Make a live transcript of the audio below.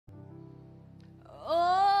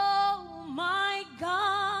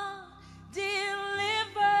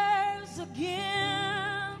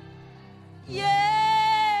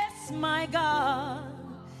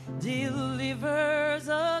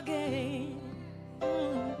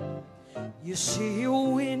You see,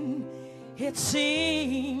 when it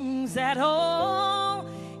seems that all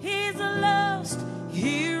is lost,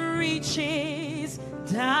 he reaches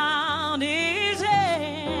down his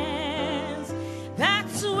hands.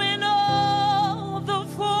 That's when all the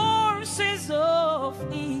forces of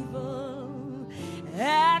evil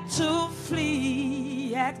had to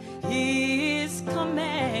flee at his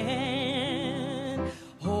command.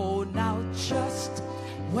 Oh, now just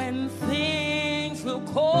when things look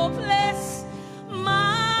hopeless,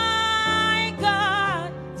 my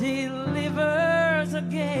God delivers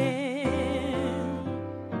again.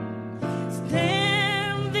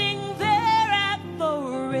 Standing there at the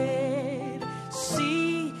Red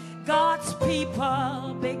Sea, God's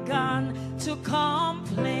people began to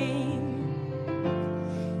complain.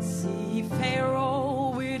 See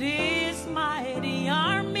Pharaoh with his mighty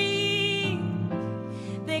army,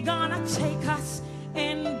 they're gonna take us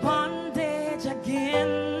in bondage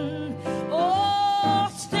again. Oh,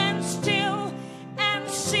 stand still and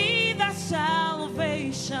see the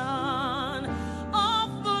salvation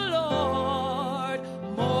of the Lord.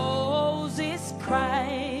 Moses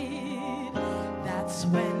cried. That's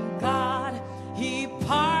when God, he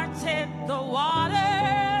parted the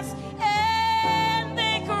waters and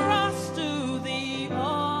they crossed to the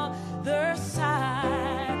other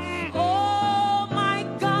side. Oh, my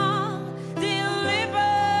God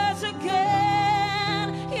delivers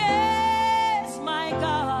again. Yes, my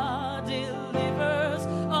God delivers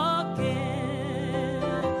again.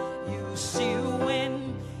 You see,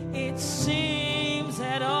 when it seems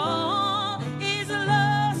that all is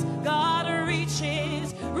lost, God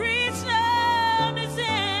reaches down his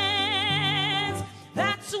hands.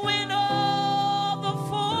 That's when all the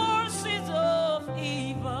forces of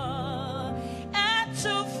evil had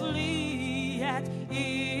to flee at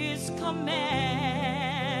his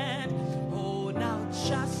command. Oh, now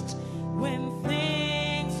just when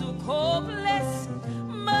things look hopeless,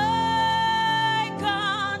 my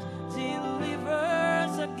God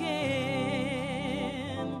delivers again.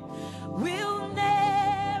 We'll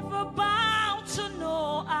never bow to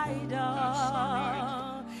no idol.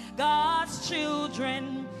 God's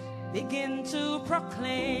children begin to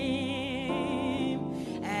proclaim,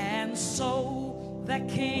 and so the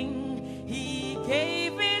King, he gave